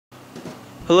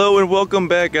Hello and welcome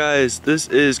back, guys. This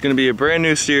is going to be a brand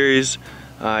new series.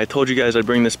 I told you guys I'd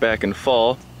bring this back in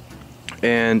fall,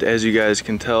 and as you guys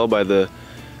can tell by the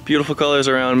beautiful colors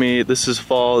around me, this is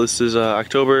fall. This is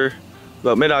October,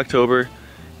 about mid-October,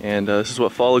 and this is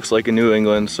what fall looks like in New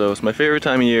England. So it's my favorite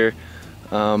time of year.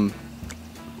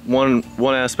 One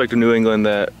aspect of New England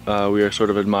that we are sort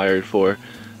of admired for.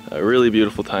 A really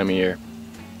beautiful time of year.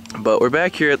 But we're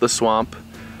back here at the swamp,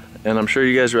 and I'm sure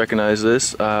you guys recognize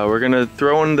this. We're gonna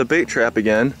throw in the bait trap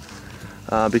again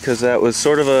because that was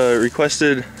sort of a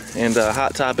requested and a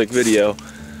hot topic video.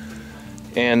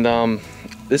 And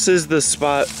this is the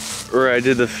spot where I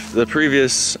did the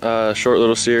previous short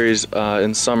little series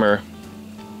in summer.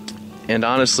 And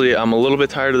honestly, I'm a little bit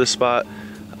tired of this spot.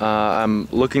 I'm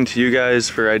looking to you guys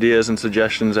for ideas and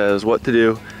suggestions as what to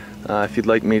do. If you'd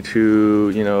like me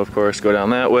to, you know, of course, go down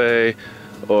that way,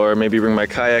 or maybe bring my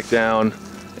kayak down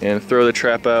and throw the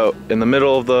trap out in the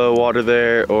middle of the water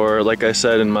there, or like I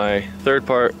said in my fourth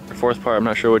part, I'm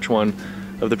not sure which one,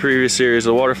 of the previous series,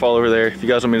 the waterfall over there. If you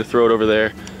guys want me to throw it over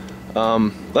there,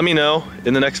 let me know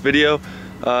in the next video.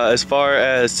 As far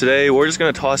as today, we're just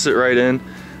gonna toss it right in.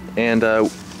 And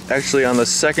actually on the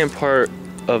second part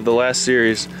of the last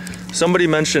series, somebody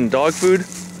mentioned dog food,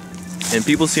 and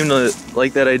people seem to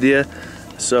like that idea.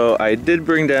 So I did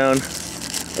bring down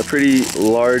a pretty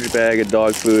large bag of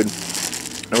dog food,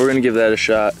 and we're gonna give that a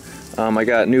shot. I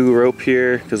got new rope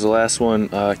here because the last one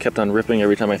kept on ripping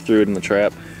every time I threw it in the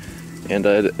trap, and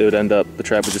the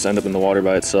trap would just end up in the water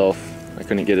by itself. I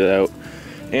couldn't get it out.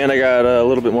 And I got a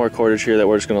little bit more cordage here that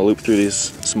we're just gonna loop through these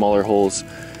smaller holes.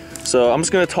 So I'm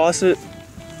just gonna toss it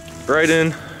right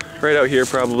in, right out here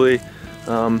probably,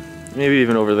 maybe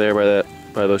even over there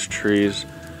by those trees,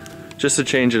 just to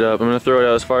change it up. I'm gonna throw it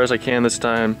out as far as I can this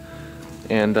time,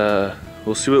 and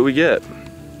we'll see what we get.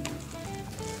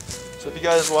 So if you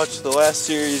guys watched the last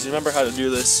series, you remember how to do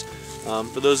this.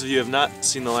 For those of you who have not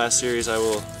seen the last series, I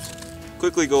will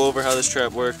quickly go over how this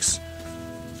trap works.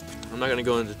 I'm not gonna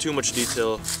go into too much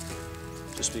detail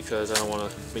just because I don't wanna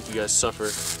make you guys suffer.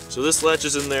 So this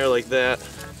latches in there like that,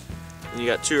 and you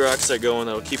got two rocks that go in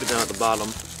that will keep it down at the bottom.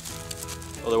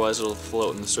 Otherwise it'll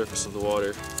float in the surface of the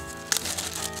water.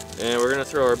 And we're gonna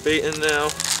throw our bait in now.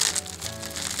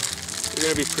 We're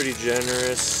gonna be pretty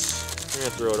generous. We're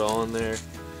gonna throw it all in there.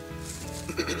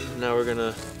 Now we're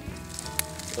gonna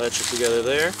latch it together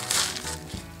there.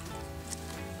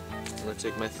 I'm gonna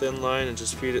take my thin line and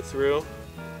just feed it through.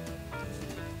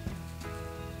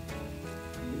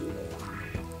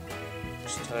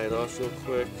 Just tie it off real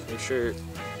quick.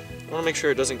 I wanna make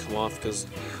sure it doesn't come off, because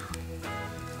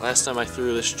last time I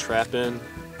threw this trap in,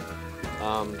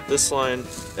 this line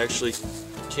actually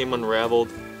came unraveled,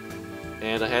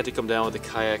 and I had to come down with a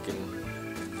kayak and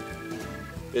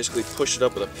basically push it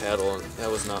up with a paddle, and that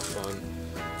was not fun.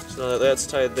 So now that that's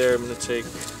tied there, I'm going to take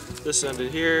this end of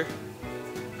here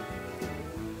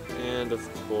and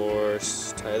of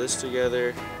course tie this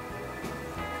together.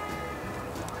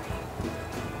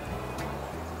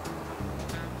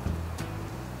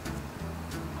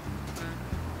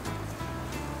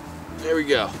 There we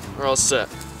go, we're all set.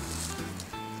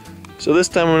 So this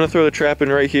time I'm going to throw the trap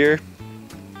in right here.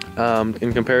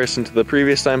 In comparison to the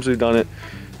previous times we've done it,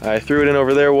 I threw it in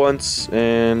over there once,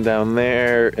 and down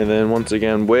there, and then once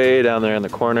again way down there in the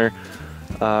corner.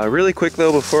 Really quick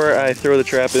though, before I throw the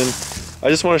trap in, I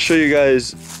just want to show you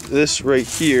guys this right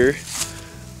here.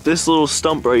 This little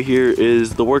stump right here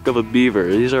is the work of a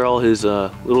beaver. These are all his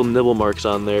little nibble marks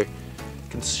on there. You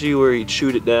can see where he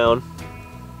chewed it down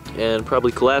and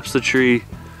probably collapsed the tree,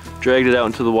 dragged it out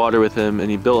into the water with him, and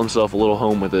he built himself a little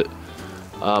home with it.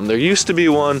 There used to be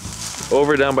one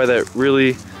over down by that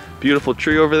really beautiful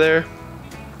tree over there.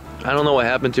 I don't know what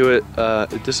happened to it.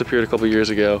 It disappeared a couple years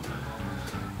ago.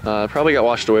 Probably got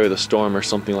washed away with a storm or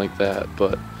something like that,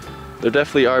 but there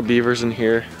definitely are beavers in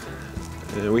here.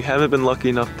 And we haven't been lucky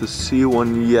enough to see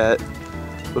one yet,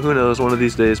 but who knows, one of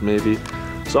these days maybe.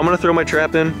 So I'm gonna throw my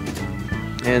trap in,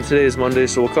 and today is Monday,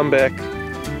 so we'll come back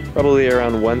probably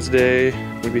around Wednesday,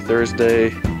 maybe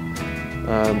Thursday,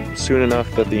 soon enough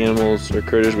that the animals or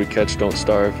critters we catch don't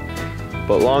starve,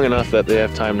 but long enough that they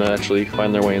have time to actually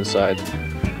find their way inside.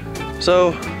 So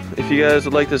if you guys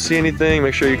would like to see anything,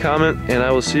 make sure you comment, and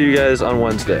I will see you guys on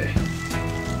Wednesday.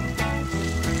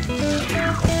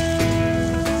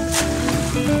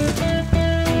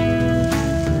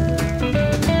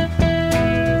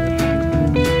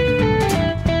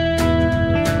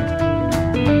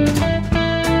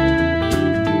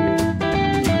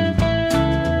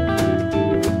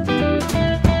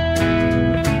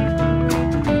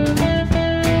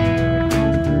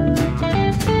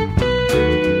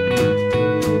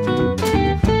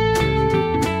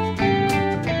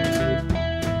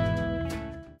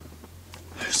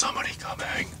 somebody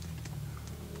coming.